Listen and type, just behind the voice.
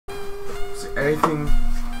Is there anything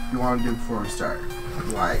you want to do before we start?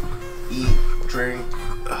 Like, eat, drink?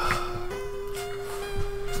 I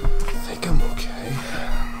think I'm okay.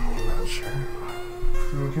 I'm not sure.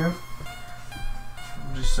 Okay.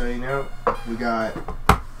 Just so you know, we got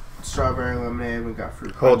strawberry lemonade, we got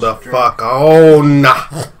fruit punch. Hold the fuck. Oh,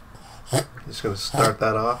 nah. Just gonna start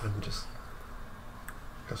that off and just...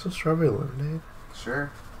 Got some strawberry lemonade? Sure.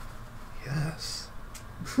 Yes.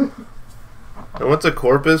 I went to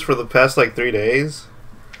Corpus for the past like 3 days,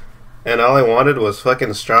 and all I wanted was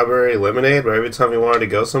fucking strawberry lemonade, but every time we wanted to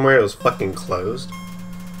go somewhere, it was fucking closed.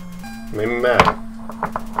 Made me mad.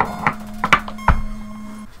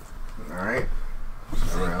 Alright.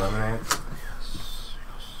 Strawberry lemonade. Yes.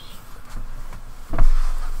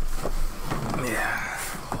 Yeah.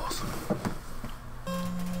 Awesome.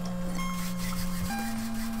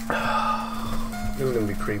 This is gonna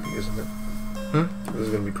be creepy, isn't it? Hmm? This is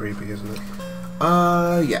gonna be creepy, isn't it?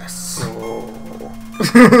 Yes. Oh.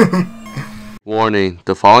 Warning,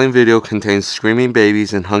 the following video contains screaming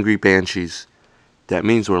babies and hungry banshees. That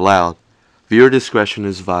means we're loud. Viewer discretion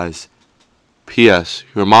is advised. P.S.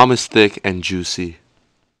 Your mom is thick and juicy.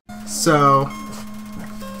 So,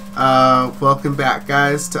 welcome back,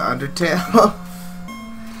 guys, to Undertale.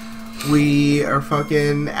 We are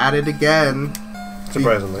fucking at it again.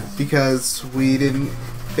 Surprisingly. Because we didn't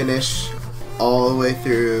finish all the way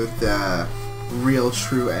through the real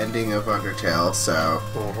true ending of Undertale, so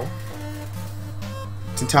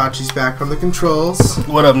Tentachi's back on the controls.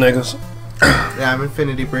 What up, niggas? Yeah, I'm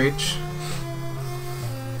Infinity Breach.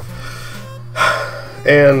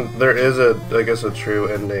 And there is I guess, a true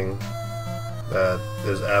ending that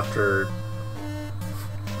is after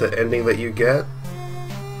the ending that you get.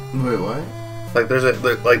 Wait, what? Like,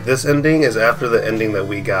 like this ending is after the ending that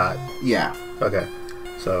we got. Yeah. Okay,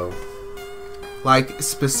 so. Like,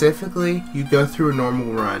 specifically, you go through a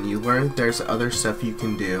normal run, you learn that there's other stuff you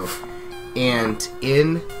can do, and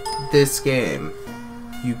in this game,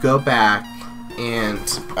 you go back and...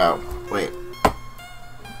 Oh, wait.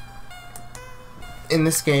 In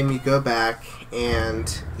this game, you go back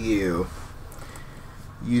and you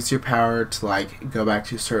use your power to, like, go back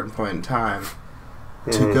to a certain point in time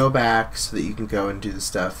to go back so that you can go and do the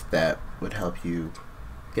stuff that would help you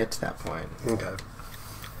get to that point. Okay.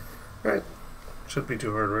 Right. Shouldn't be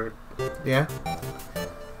too hard, right? Yeah?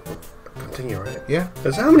 Continue, right? Yeah.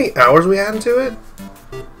 Is that how many hours we had into it?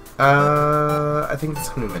 I think it's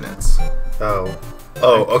 20 minutes. Oh.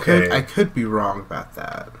 Oh, okay. I could be wrong about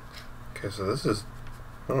that. Okay, so this is...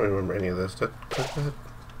 I don't remember any of this.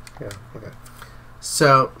 Yeah, okay.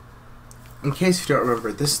 So, in case you don't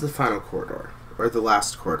remember, this is the final corridor. Or the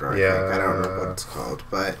last corridor, I think. I don't remember what it's called.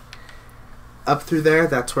 But up through there,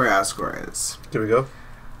 that's where Asgore is. Did we go?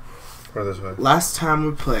 Or this way? Last time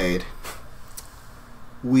we played,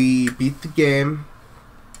 we beat the game,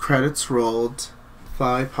 credits rolled,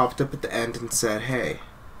 Flowey popped up at the end and said, hey,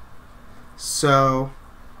 so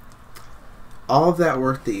all of that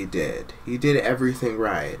work that you did everything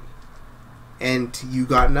right, and you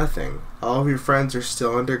got nothing. All of your friends are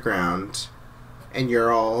still underground, and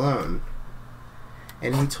you're all alone.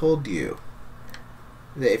 And he told you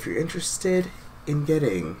that if you're interested in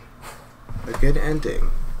getting a good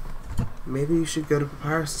ending, maybe you should go to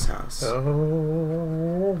Papyrus's house.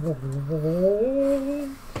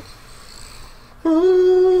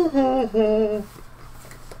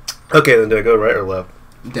 Okay, then do I go right or left?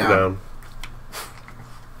 Down.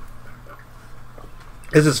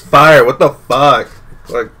 This is fire. What the fuck?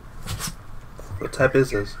 Like, what type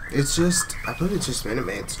is this? It's just, I believe it's just Minute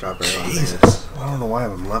Maid strawberry lemonade. Jesus. I don't know why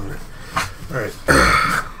I'm loving it. Alright.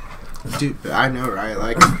 Dude, I know, right?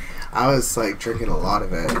 Like, I was, like, drinking a lot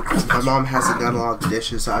of it. My mom hasn't done a lot of the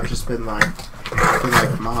dishes, so I've just been like,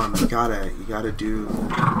 Mom, you gotta do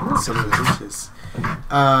some of the dishes.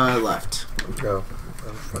 Left. Oh.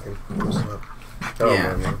 I'm fucking messing up. Oh,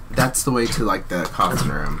 yeah, man. that's the way to, like, the coffin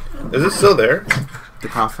room. Is it still there? The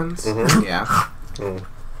coffins? Mm-hmm. Yeah. Mm.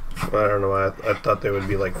 I don't know why. I thought they would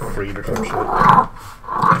be, like, freed or some shit.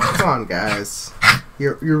 Come on, guys.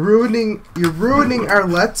 You're ruining our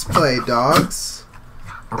Let's Play, dogs.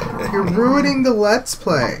 You're ruining the Let's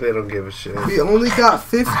Play. They don't give a shit. We only got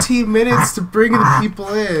 15 minutes to bring the people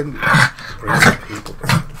in. Bring the people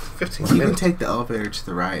down. 15 You minutes. can take the elevator to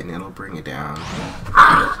the right and it'll bring it down.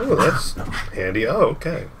 Oh, that's handy. Oh,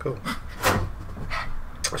 okay. Cool.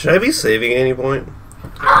 Should I be saving at any point?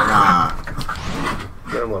 Nah.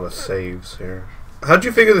 Got a lot of saves here. How'd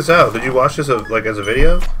you figure this out? Did you watch this as a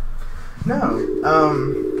video? No.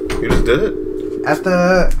 You just did it?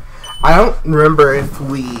 I don't remember if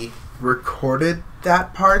we recorded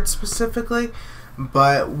that part specifically,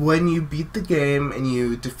 But when you beat the game and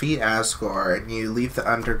you defeat Asgore and you leave the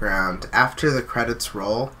underground, after the credits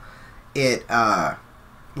roll, it,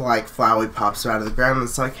 like, Flowey pops out of the ground and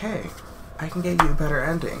it's like, hey, I can get you a better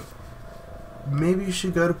ending. Maybe you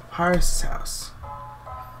should go to Papyrus' house.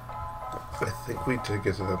 I think we did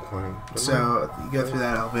get to that point. So, you go through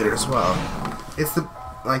that elevator as well. It's the,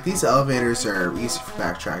 like, these elevators are easy for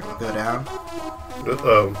backtracking. Go down.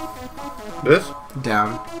 This?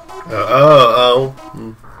 Down.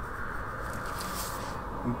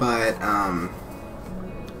 But,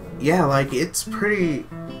 yeah, like, it's pretty...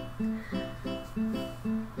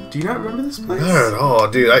 Do you not remember this place? Not at all,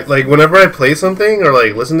 dude. Like, whenever I play something or,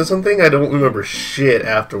 like, listen to something, I don't remember shit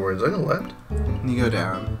afterwards. I go left. You go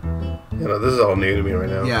down. You know, this is all new to me right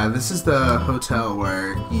now. Yeah, this is the hotel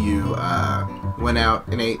where you, went out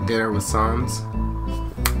and ate dinner with Sans.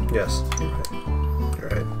 Yes. You're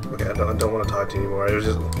right. Okay, I don't want to talk to you anymore. I was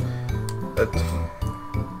just...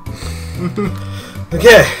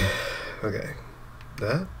 Okay. Okay.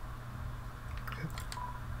 That?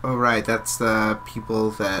 Oh, right, that's the people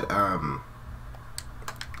that, Oh,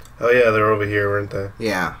 yeah, they were over here, weren't they?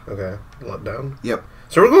 yeah. Okay. Let down? Yep.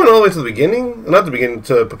 So we're going all the way to the beginning? Not the beginning,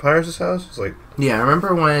 to Papyrus' house? It's like... Yeah, I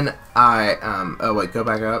remember when I, oh, wait, go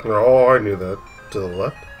back up. Oh, I knew that. To the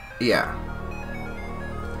left? Yeah.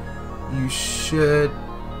 You should...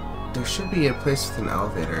 There should be a place with an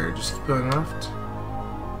elevator. Just keep going left.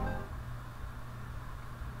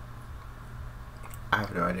 I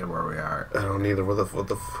have no idea where we are. I don't either. What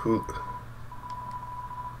the who?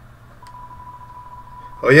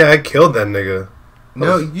 Oh yeah, I killed that nigga.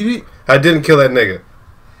 No, you didn't. I didn't kill that nigga.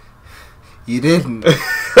 You didn't.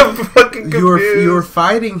 I'm fucking confused. You were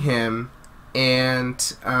fighting him, and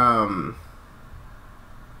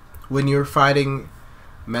when you were fighting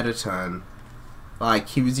Metaton, like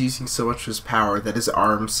he was using so much of his power that his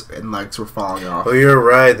arms and legs were falling off. Oh, you're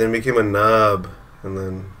right. Then became a nub, and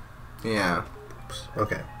then yeah.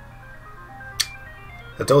 Okay.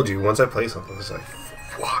 I told you, once I play something, it's like,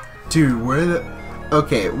 what? Dude, where the...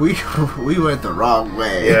 Okay, we went the wrong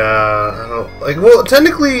way. Yeah, I don't... Like, well,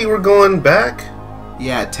 technically, we're going back.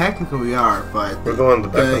 Yeah, technically we are, but... We're going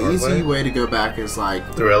back the easy way to go back is, like...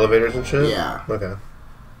 Through elevators and shit? Yeah. Okay.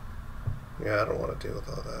 Yeah, I don't want to deal with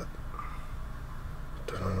all that.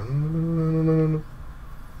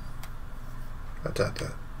 I tapped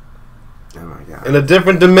that. Oh my god. In a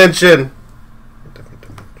different dimension!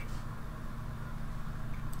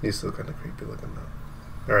 He's still kind of creepy looking though.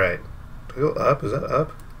 Alright. Do I go up? Is that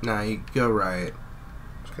up? Nah, you go right.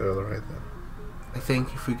 Let's go to the right then. I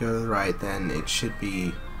think if we go to the right, then it should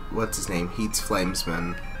be... What's his name? Heat's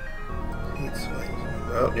Flamesman. Heat's Flamesman.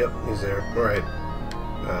 Oh, yep, he's there. Alright.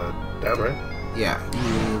 Down, right? Yeah,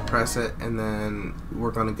 you press it, and then we're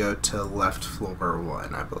gonna go to left floor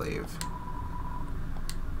 1, I believe.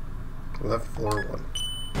 Left floor 1.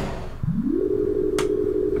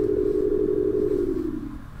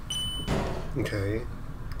 Okay,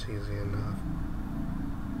 it's easy enough.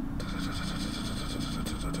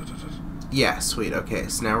 Yeah, sweet. Okay,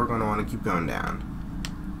 so now we're going to want to keep going down.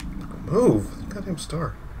 Move! Goddamn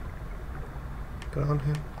star. Get on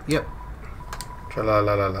him. Yep. Tra la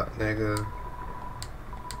la la la, nigga.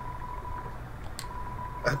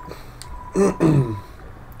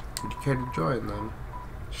 Would you care to join them?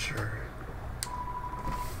 Sure.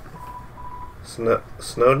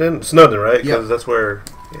 Snowden? Snowden, right? Because that's where...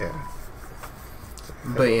 Yeah.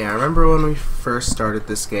 But yeah, I remember when we first started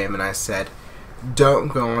this game and I said, don't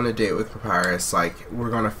go on a date with Papyrus. Like, we're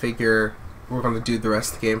going to do the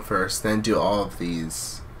rest of the game first, then do all of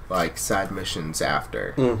these, like, side missions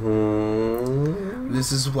after. Mm-hmm.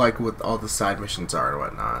 This is, like, what all the side missions are and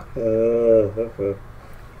whatnot. Mm-hmm.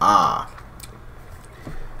 Ah.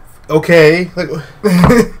 Okay. Like,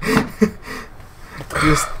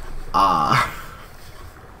 just, ah.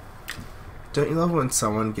 Don't you love when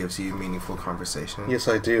someone gives you meaningful conversation? yes,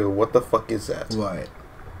 I do. What the fuck is that? What?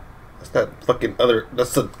 That's that fucking other...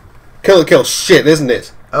 That's the kill shit, isn't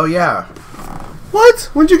it? Oh, yeah. What?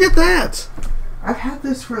 When'd you get that? I've had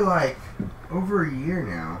this for, like, over a year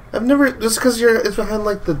now. I've never... Just because it's behind,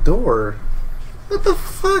 like, the door. What the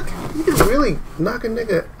fuck? You can really knock a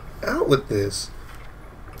nigga out with this.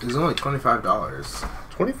 It was only $25.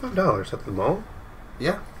 $25 at the mall?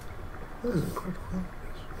 Yeah. That is incredible.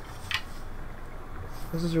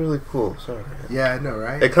 This is really cool. Sorry. Yeah, I know,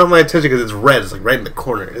 right? It caught my attention because it's red. It's like right in the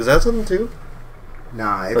corner. Is that something too?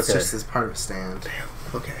 Nah, it's Okay. just this part of a stand. Damn.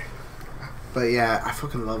 Okay. But yeah, I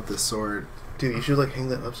fucking love this sword. Dude, you should like hang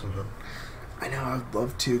that up somehow. I know, I'd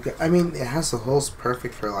love to. I mean, it has the holes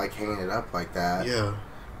perfect for like hanging it up like that. Yeah.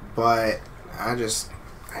 But I just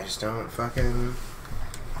don't fucking...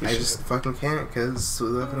 I just fucking can't because we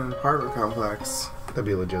live in an apartment complex. That'd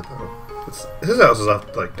be legit though. His house is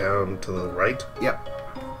off like down to the right. Yep.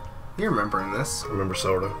 You're remembering this. I remember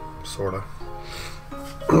sorta.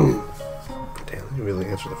 Damn, you really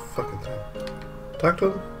answer the fucking thing. Talk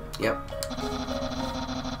to him? Yep.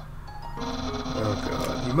 Oh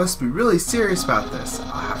god. You must be really serious about this.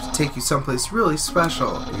 I'll have to take you someplace really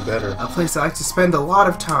special. You better. A place I like to spend a lot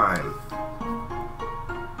of time.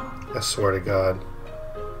 I swear to God.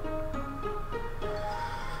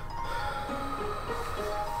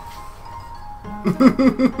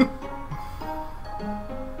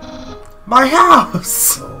 My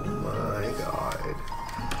house! Oh my god.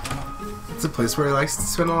 It's a place where he likes to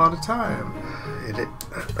spend a lot of time.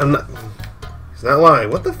 I'm not. He's not lying.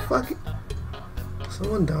 What the fuck?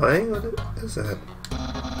 Someone dying? What is that?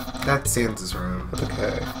 That's Santa's room.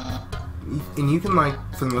 Okay. And you can, like,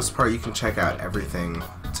 for the most part, you can check out everything.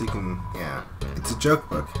 So you can, yeah. It's a joke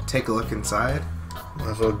book. Take a look inside.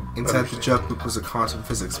 Inside the joke book was a quantum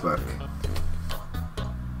physics book.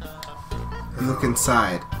 You look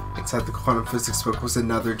inside. Inside the quantum physics book was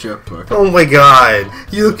another joke book. Oh my god.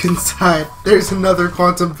 You look inside. There's another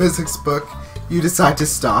quantum physics book. You decide to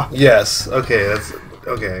stop. Yes. Okay. That's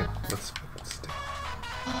okay. That's stupid.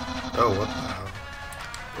 Oh, what the hell?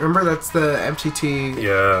 Remember, that's the MTT.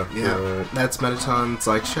 Yeah. Yeah. That's Metaton's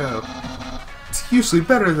like show. It's usually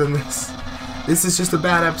better than this. This is just a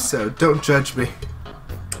bad episode. Don't judge me.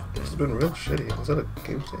 This has been real shitty. Was that a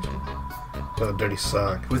game station? Oh, a dirty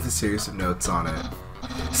sock. With a series of notes on it.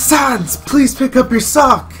 Sans, please pick up your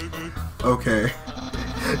sock. Okay.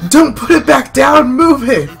 Don't put it back down. Move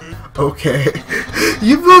it. Okay.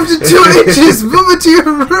 You moved it 2 inches. Move it to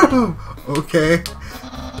your room. Okay.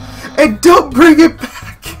 And don't bring it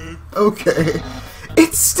back. Okay.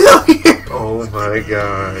 It's still here. Oh my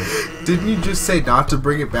god. Didn't you just say not to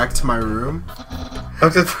bring it back to my room?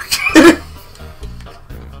 I'm just forgetting.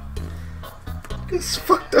 It's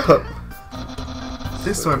fucked up.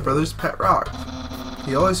 This is my brother's pet rock.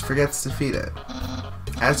 He always forgets to feed it.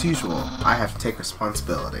 As usual, I have to take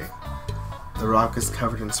responsibility. The rock is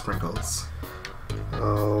covered in sprinkles.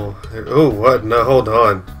 Oh, what? No, hold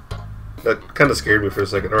on. That kind of scared me for a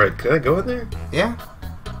second. Alright, can I go in there? Yeah?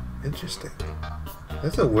 Interesting.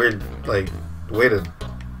 That's a weird, like, way to...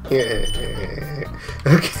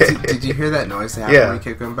 Okay. Did you hear that noise that happened when you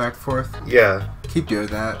kept going back and forth? Yeah. Keep doing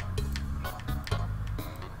that.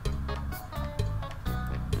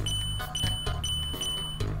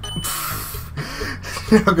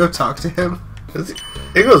 Now go talk to him.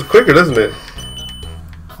 It goes quicker, doesn't it?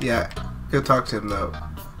 Yeah, go talk to him though.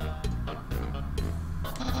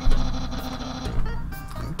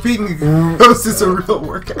 Being a ghost is a real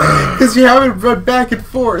workout because you have him run back and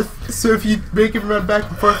forth. So if you make him run back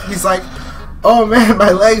and forth, he's like, "Oh man,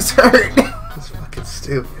 my legs hurt." That's fucking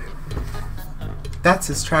stupid. That's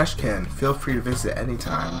his trash can. Feel free to visit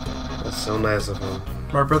anytime. That's so nice of him.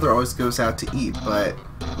 My brother always goes out to eat, but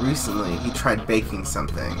recently he tried baking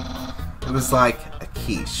something. It was like a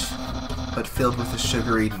quiche, but filled with a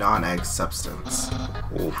sugary, non-egg substance.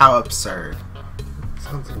 Ooh. How absurd.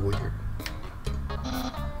 Sounds weird.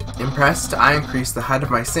 Impressed, I increased the height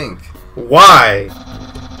of my sink. Why?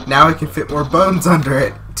 Now I can fit more bones under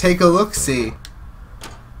it. Take a look-see.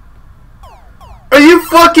 Are you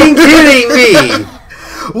fucking kidding me?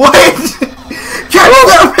 What? Catch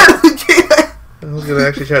that replicator! I was gonna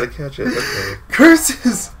actually try to catch it. Okay.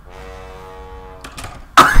 Curses!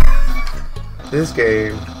 This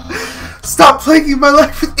game. Stop plaguing my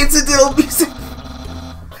life with incidental music!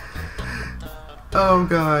 Oh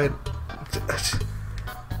god.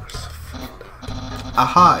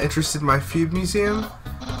 Aha, interested in my food museum?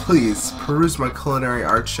 Please, peruse my culinary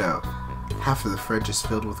art show. Half of the fridge is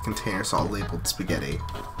filled with containers all labeled spaghetti.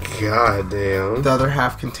 God damn. The other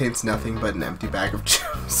half contains nothing but an empty bag of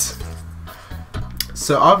chips.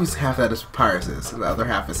 So obviously half that is Papyrus's, and the other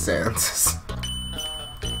half is Sans.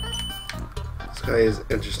 This guy is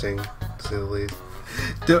interesting, to say the least.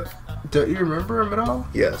 Don't you remember him at all?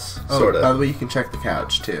 Yes, Oh, sort of. by the way, you can check the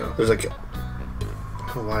couch, too. There's like...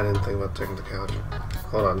 Oh, I didn't think about checking the couch.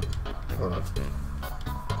 Hold on.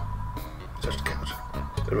 Touch the couch.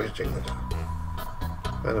 Let me check the couch.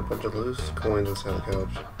 Find a bunch of loose coins inside the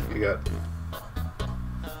couch. You got...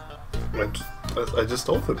 I just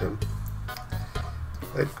stole from him.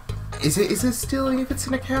 Is it stealing if it's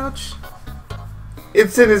in a couch?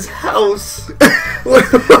 It's in his house!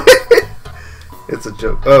 It's a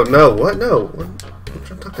joke. Oh, no. What? No. I'm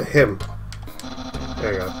trying to talk to him.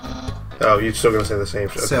 There you go. Oh, you're still going to say the same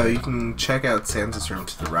shit. So you can check out Sans' room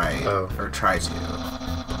to the right. Oh. Or try to.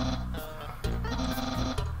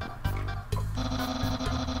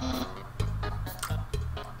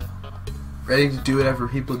 Ready to do whatever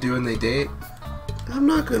people do when they date? I'm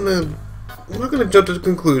not gonna jump to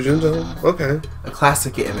conclusions. Okay. A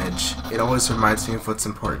classic image. It always reminds me of what's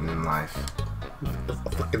important in life.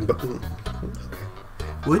 Fucking button.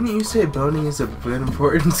 Wouldn't you say boning is an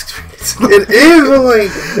important experience? It is, but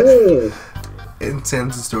like, oh. And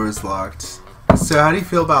Sans' door is locked. So how do you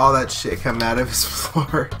feel about all that shit coming out of his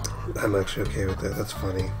floor? I'm actually okay with that. That's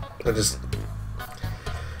funny.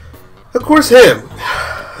 Of course, him.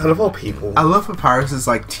 Out of all people. I love Papyrus'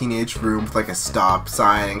 like teenage room with like a stop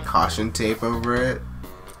sign and caution tape over it.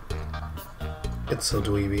 It's so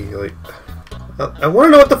dweeby. Like, I want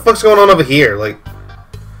to know what the fuck's going on over here. Like,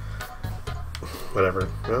 whatever.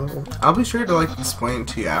 Well, I'll be sure to like explain it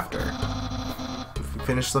to you after. If you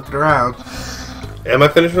finish looking around. am I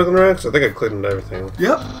finished looking around? 'Cause I think I cleaned everything.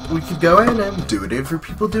 Yep, we could go in and do whatever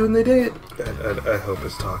people do when they date. I hope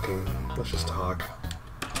it's talking. Let's just talk.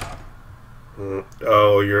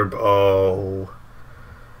 Oh, you're a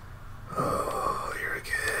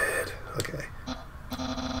kid. Okay.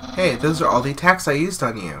 Hey, those are all the attacks I used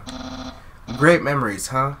on you. Great memories,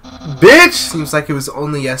 huh? Bitch! Seems like it was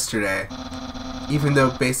only yesterday. Even though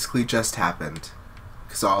it basically just happened.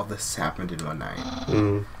 Because all this happened in one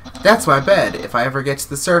night. That's my bed. If I ever get to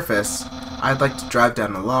the surface, I'd like to drive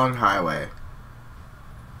down a long highway.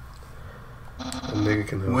 A nigga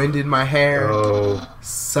can help. Wind in my hair. Oh.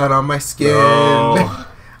 Sun on my skin. No.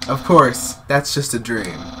 Of course, that's just a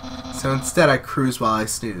dream. So instead I cruise while I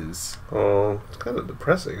snooze. Oh, it's kind of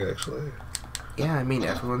depressing, actually. Yeah, I mean,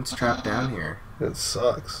 everyone's trapped down here. It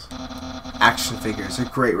sucks. Action figures, a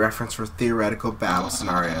great reference for theoretical battle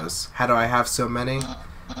scenarios. How do I have so many?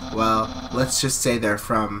 Well, let's just say they're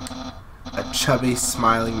from a chubby,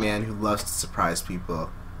 smiling man who loves to surprise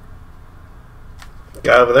people.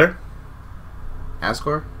 Guy over there?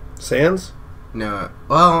 Asgore? Sans? No.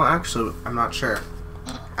 Well, actually, I'm not sure.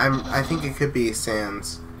 I think it could be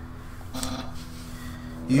Sans.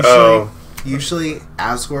 Usually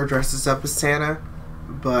Asgore dresses up as Santa,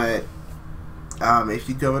 but if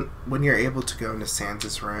you go when you're able to go into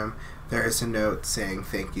Santa's room, there is a note saying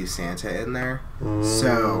 "Thank you, Santa" in there.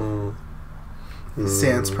 So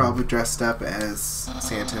Sans probably dressed up as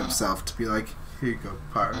Santa himself to be like, "Here you go,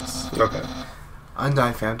 Papyrus." Okay.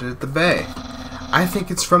 Undyne found it at the bay. I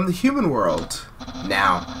think it's from the human world.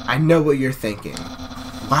 Now, I know what you're thinking.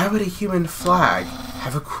 Why would a human flag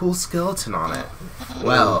have a cool skeleton on it?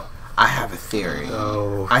 Well, I have a theory.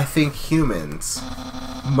 Oh. I think humans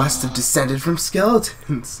must have descended from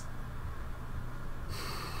skeletons.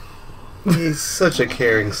 He's such a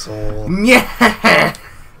caring soul. Yeah!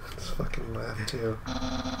 Let's fucking laugh, too.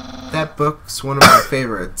 That book's one of my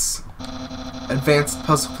favorites. Advanced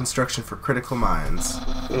Puzzle Construction for Critical Minds.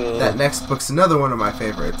 That next book's another one of my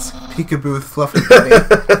favorites. Peekaboo with Fluffy Bunny.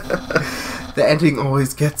 The ending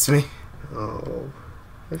always gets me. Oh.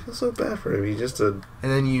 I feel so bad for him. He just a... And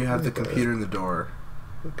then you have the computer in the door.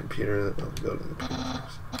 The computer... I'll go to the computer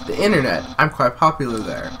first. The internet. I'm quite popular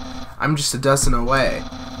there. I'm just a dozen away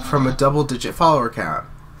from a double-digit follower count.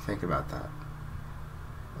 Think about that.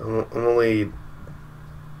 I'm only...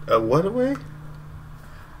 what away?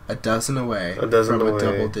 A dozen away A dozen from away. a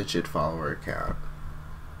double-digit follower count.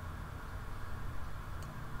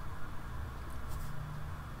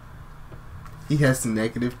 He has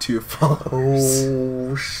 -2 followers.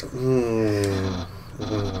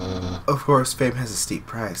 Of course, fame has a steep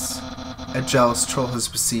price. A jealous troll has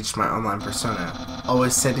besieged my online persona,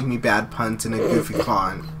 always sending me bad puns in a goofy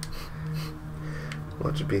font.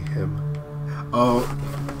 Watch it be him. Oh.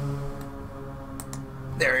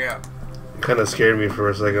 There we go. Kind of scared me for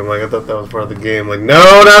a second. Like, I thought that was part of the game. Like,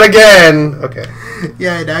 no, not again! Okay.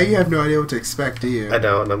 Yeah, now you have no idea what to expect, do you? I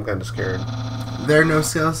don't. I'm kind of scared. There are no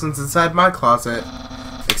skeletons inside my closet.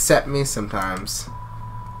 Except me sometimes.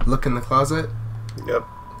 Look in the closet. Yep.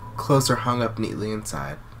 Clothes are hung up neatly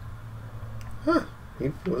inside. Huh.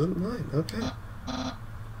 He wasn't lying. Okay.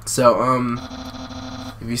 So,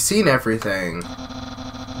 have you seen everything?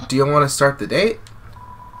 Do you want to start the date?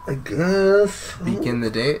 I guess. Begin the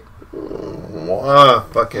date?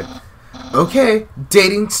 Fuck it. Okay,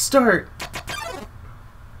 dating start.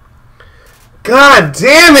 God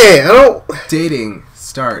damn it! I don't... Dating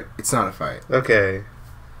start. It's not a fight. Okay.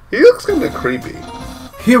 He looks kind of creepy.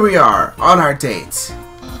 Here we are, on our date.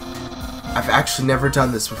 I've actually never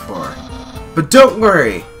done this before. But don't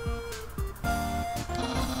worry.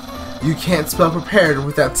 You can't spell prepared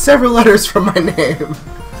without several letters from my name.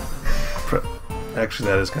 Actually,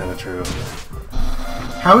 that is kind of true.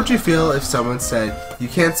 How would you feel if someone said, you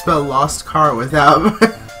can't spell lost car without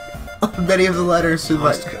many of the letters from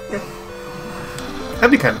Lost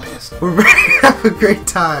I'd be kind of pissed. We're ready to have a great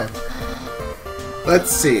time.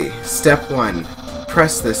 Let's see. Step 1.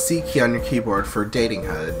 Press the C key on your keyboard for dating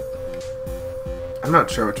HUD. I'm not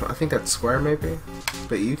sure which one. I think that's square, maybe?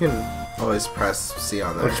 But you can always press C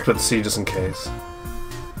on there. I'll just put C just in case.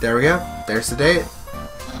 There we go. There's the date.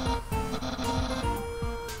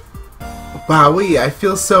 Wowee, I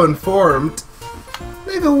feel so informed.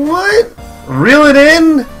 Nigga, what? Reel it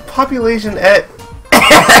in! Population at...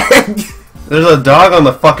 There's a dog on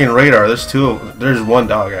the fucking radar. There's two. There's one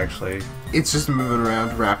dog, actually. It's just moving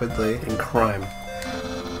around rapidly. In crime.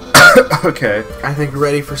 Okay. I think we're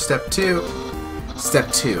ready for step 2.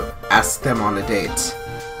 Step 2. Ask them on a date.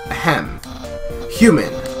 Ahem.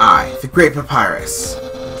 Human, I, the Great Papyrus,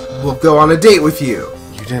 will go on a date with you.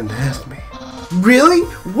 You didn't ask me. Really?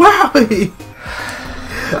 Wowie!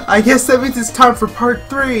 I guess that means it's time for part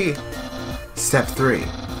 3. Step 3.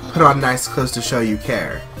 Put on nice clothes to show you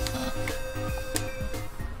care.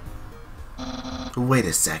 Wait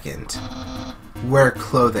a second. Wear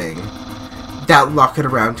clothing. That locket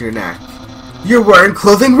around your neck. You're wearing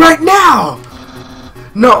clothing right now!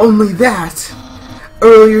 Not only that,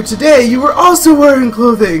 earlier today you were also wearing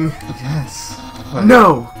clothing! Yes. What?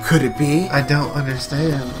 No, could it be? I don't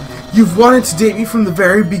understand. You've wanted to date me from the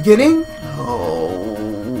very beginning? Oh.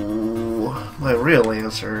 My real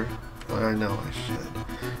answer. Well, I know I should.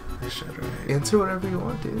 I should, right? Answer whatever you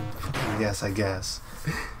want, dude. Yes, I guess.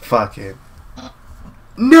 Fuck it.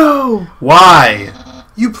 No! Why?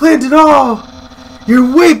 You planned it all!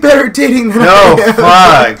 You're way better at dating than No,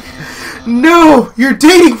 I am! fuck! No! Your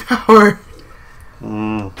dating power!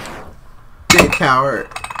 Mm. Date power.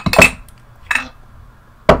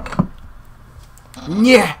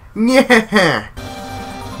 Yeah, yeah.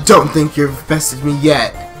 Don't think you've bested me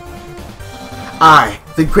yet. I,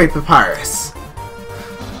 the Great Papyrus,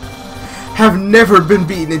 have never been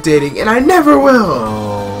beaten at dating, and I never will.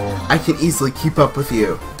 Oh. I can easily keep up with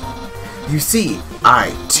you. You see,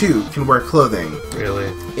 I, too, can wear clothing. Really?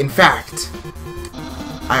 In fact,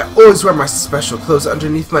 I always wear my special clothes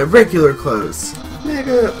underneath my regular clothes.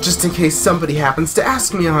 Nigga. Just in case somebody happens to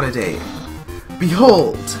ask me on a date.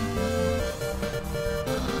 Behold.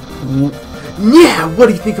 Yeah, what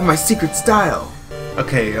do you think of my secret style?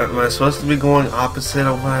 Okay, am I supposed to be going opposite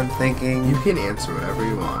of what I'm thinking? You can answer whatever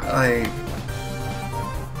you want. I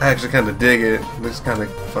actually kind of dig it. Just kind of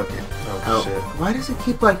fuck it. Oh, shit. Why does it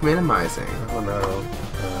keep, like, minimizing? I don't know.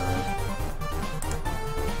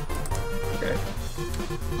 Okay.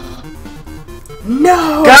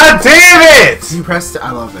 No! God damn it! You pressed it.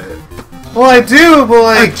 I love it. Well, I do, but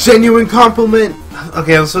like... A genuine compliment.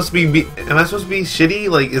 Okay, I'm supposed to be... Am I supposed to be shitty?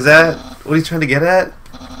 Like, is that what he's trying to get at?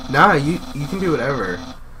 Nah, you can do whatever.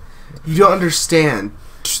 You don't understand.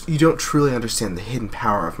 You don't truly understand the hidden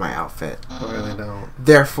power of my outfit. I really don't.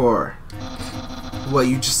 Therefore, what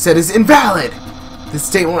you just said is invalid. This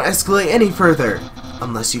date won't escalate any further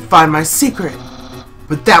unless you find my secret.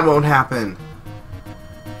 But that won't happen.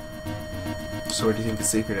 So what do you think the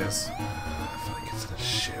secret is? I feel like it's in his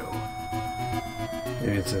shoe.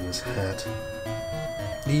 Maybe it's in his hat.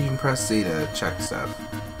 You can press C to check stuff.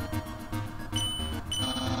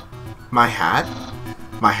 My hat?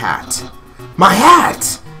 My hat. My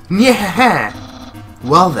hat! Yeah!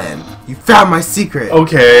 Well then, you found my secret.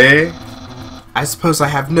 Okay. I suppose I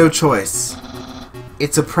have no choice.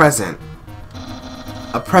 It's a present.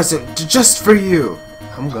 A present just for you.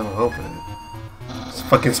 I'm gonna open it. It's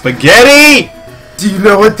fucking spaghetti! Do you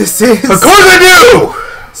know what this is? Of course I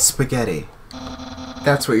do! Spaghetti.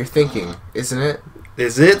 That's what you're thinking, isn't it?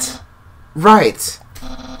 Is it? Right.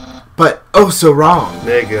 But oh so wrong.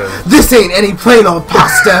 Nigga. This ain't any plain old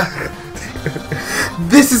pasta.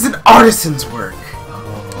 This is an artisan's work.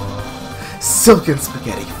 Silken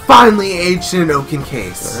spaghetti, finely aged in an oaken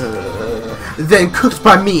case. Then cooked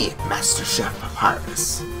by me, Master Chef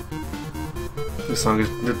Papyrus. This song is...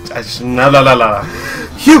 La la la la.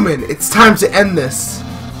 Human, it's time to end this.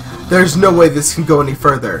 There's no way this can go any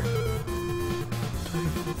further.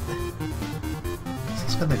 This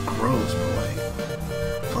is kinda gross, boy.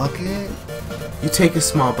 Fuck it. You take a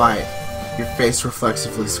small bite. Your face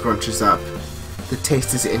reflexively scrunches up. The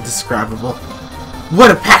taste is indescribable. What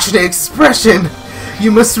a passionate expression!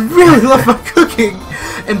 You must really love my cooking,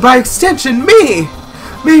 and by extension, me!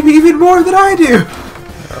 Maybe even more than I do!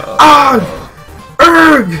 Ugh!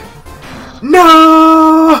 Urgh!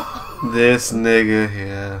 No! This nigga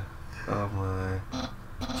here. Oh my.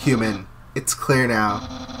 Human, it's clear now.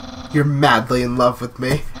 You're madly in love with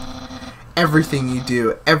me. Everything you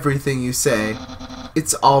do, everything you say,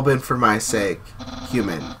 it's all been for my sake.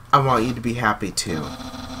 Human, I want you to be happy too.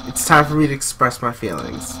 It's time for me to express my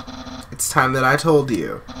feelings. It's time that I told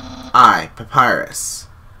you. I, Papyrus.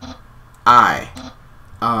 I,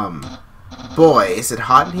 Boy, is it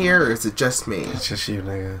hot in here or is it just me? It's just you,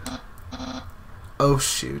 nigga. Oh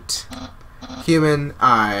shoot. Human,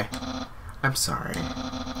 I'm sorry.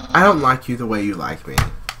 I don't like you the way you like me.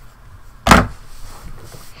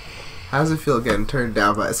 How does it feel getting turned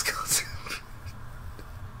down by a skeleton?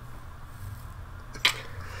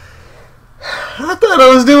 I thought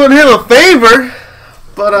I was doing him a favor,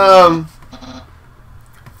 but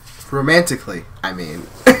Romantically, I mean.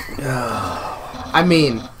 I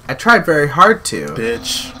mean, I tried very hard to.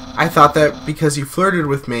 bitch. I thought that because you flirted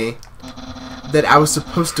with me, that I was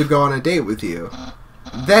supposed to go on a date with you.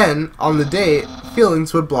 Then, on the date,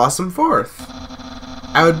 feelings would blossom forth.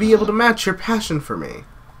 I would be able to match your passion for me.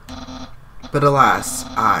 But alas,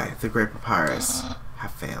 I, the great Papyrus,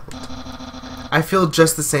 have failed. I feel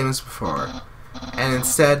just the same as before, and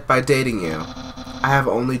instead, by dating you, I have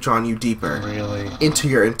only drawn you deeper Really? into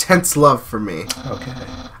your intense love for me. Okay.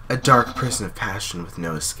 A dark prison of passion with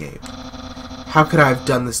no escape. How could I have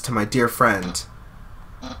done this to my dear friend?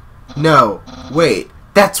 No, wait,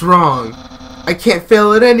 that's wrong. I can't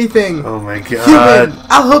fail at anything. Oh my Human, god.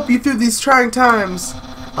 I'll help you through these trying times.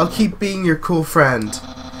 I'll keep being your cool friend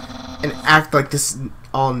and act like this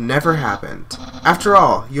all never happened. After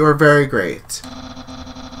all, you are very great.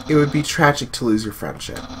 It would be tragic to lose your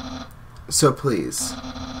friendship. So please,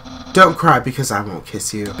 don't cry because I won't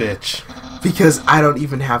kiss you. Bitch. Because I don't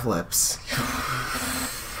even have lips.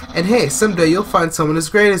 And hey, someday you'll find someone as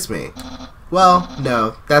great as me. Well,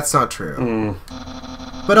 no, that's not true.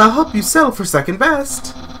 But I'll help you settle for second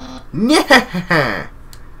best. Yeah.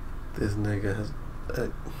 This nigga has...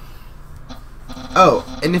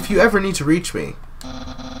 Oh, and if you ever need to reach me,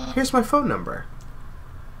 here's my phone number.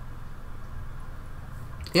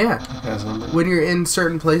 Yeah. has number. When you're in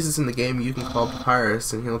certain places in the game, you can call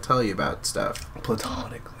Papyrus and he'll tell you about stuff.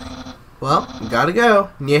 Platonically. Well, gotta go.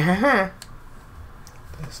 Yeah.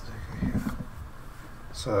 This nigga, yeah.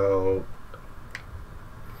 So...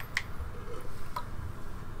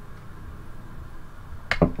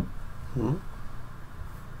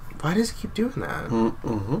 Why does it keep doing that?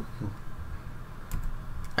 Mm-hmm.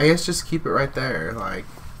 I guess just keep it right there. Like,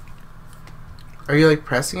 are you like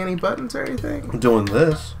pressing any buttons or anything? I'm doing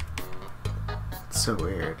this. It's so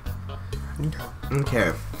weird.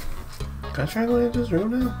 Okay. Can I translate this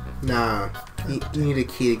room now? Nah. You need a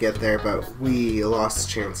key to get there, but we lost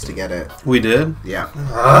a chance to get it. We did? Yeah.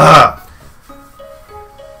 Ah!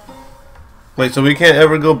 Wait, so we can't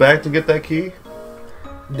ever go back to get that key?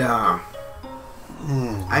 Nah.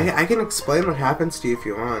 I can explain what happens to you if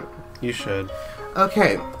you want. You should.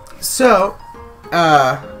 Okay, so,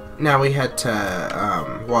 now we head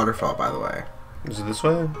to, Waterfall, by the way. Is it this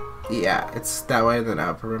way? Yeah, it's that way and then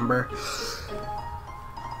up, remember?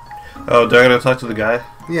 Oh, do I gotta talk to the guy?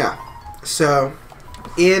 Yeah. So,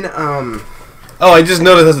 in, Oh, I just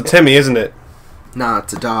noticed that's a Timmy, isn't it? nah,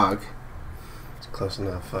 it's a dog. It's close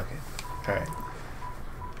enough, fuck it. Alright.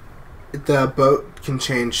 The boat can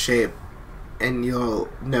change shape, and you'll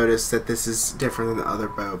notice that this is different than the other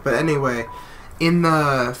boat. But anyway, in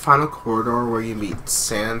the final corridor where you meet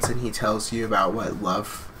Sans and he tells you about what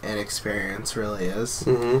love and experience really is,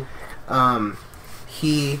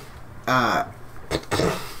 he,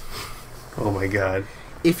 Oh my god.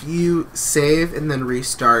 if you save and then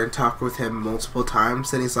restart and talk with him multiple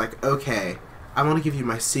times, then he's like, okay, I want to give you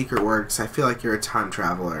my secret word because I feel like you're a time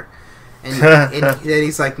traveler. And then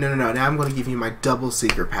he's like, no, now I'm going to give you my double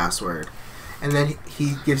secret password. And then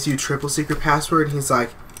he gives you triple secret password, and he's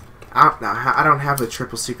like, I don't have a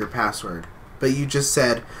triple secret password, but you just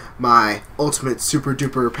said my ultimate super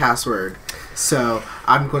duper password, so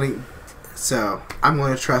I'm going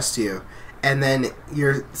to trust you. And then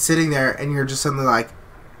you're sitting there, and you're just suddenly like,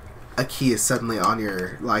 a key is suddenly on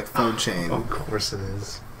your like phone chain. Of course it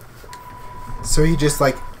is. So he just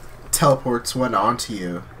like teleports one onto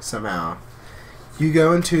you somehow. You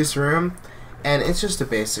go into his room, and it's just a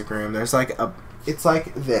basic room. There's like it's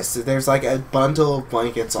like this. There's like a bundle of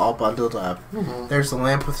blankets all bundled up. There's a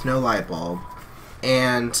lamp with no light bulb,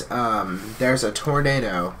 and there's a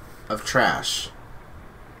tornado of trash.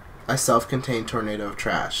 A self-contained tornado of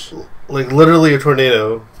trash. Like literally a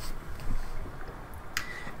tornado.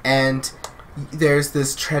 And there's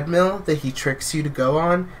this treadmill that he tricks you to go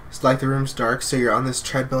on. It's like the room's dark, so you're on this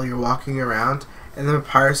treadmill, you're walking around, and then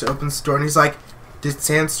Papyrus opens the door and he's like, did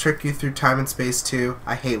Sans trick you through time and space too?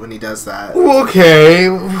 I hate when he does that. Okay.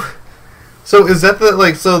 So is that the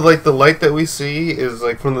the light that we see is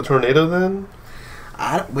like from the tornado then?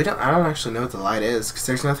 I don't actually know what the light is, because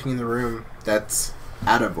there's nothing in the room that's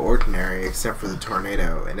out of ordinary except for the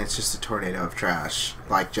tornado, and it's just a tornado of trash.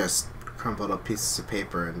 Like just crumpled up pieces of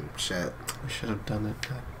paper and shit. We should have done it.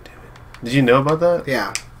 God damn it. Did you know about that?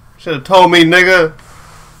 Yeah. Should have told me, nigga.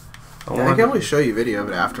 I can always show you video of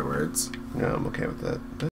it afterwards. Yeah, I'm okay with that.